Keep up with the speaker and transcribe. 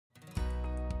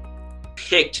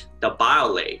picked the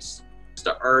Waterlase,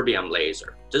 the erbium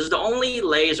laser. This is the only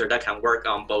laser that can work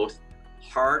on both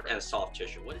hard and soft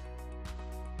tissue. It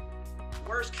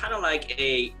works kind of like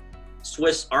a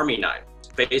Swiss Army knife.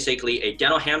 Basically a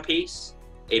dental handpiece,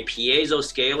 a piezo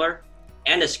scaler,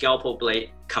 and a scalpel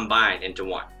blade combined into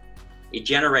one. It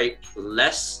generates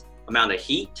less amount of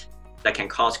heat that can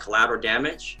cause collateral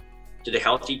damage to the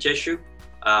healthy tissue,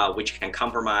 which can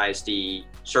compromise the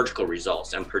surgical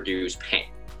results and produce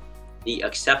pain. The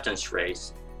acceptance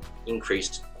rates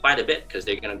increased quite a bit because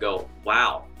they're gonna go,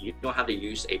 wow, you don't have to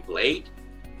use a blade,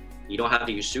 you don't have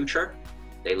to use suture.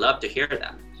 They love to hear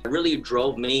that. It really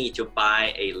drove me to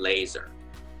buy a laser.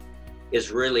 It's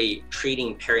really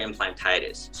treating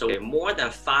peri-implantitis. So more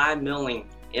than 5 million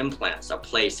implants are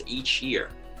placed each year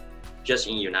just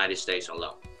in the United States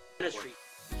alone. The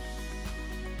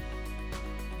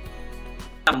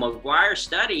McGuire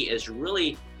study is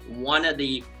really one of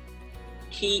the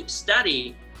key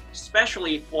study,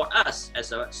 especially for us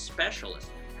as a specialist.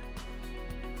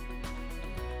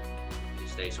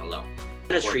 States alone.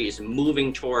 Dentistry is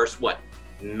moving towards what?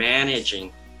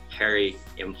 Managing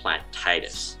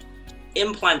peri-implantitis.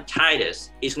 Implantitis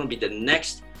is going to be the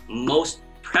next most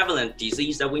prevalent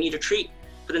disease that we need to treat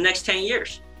for the next 10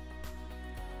 years.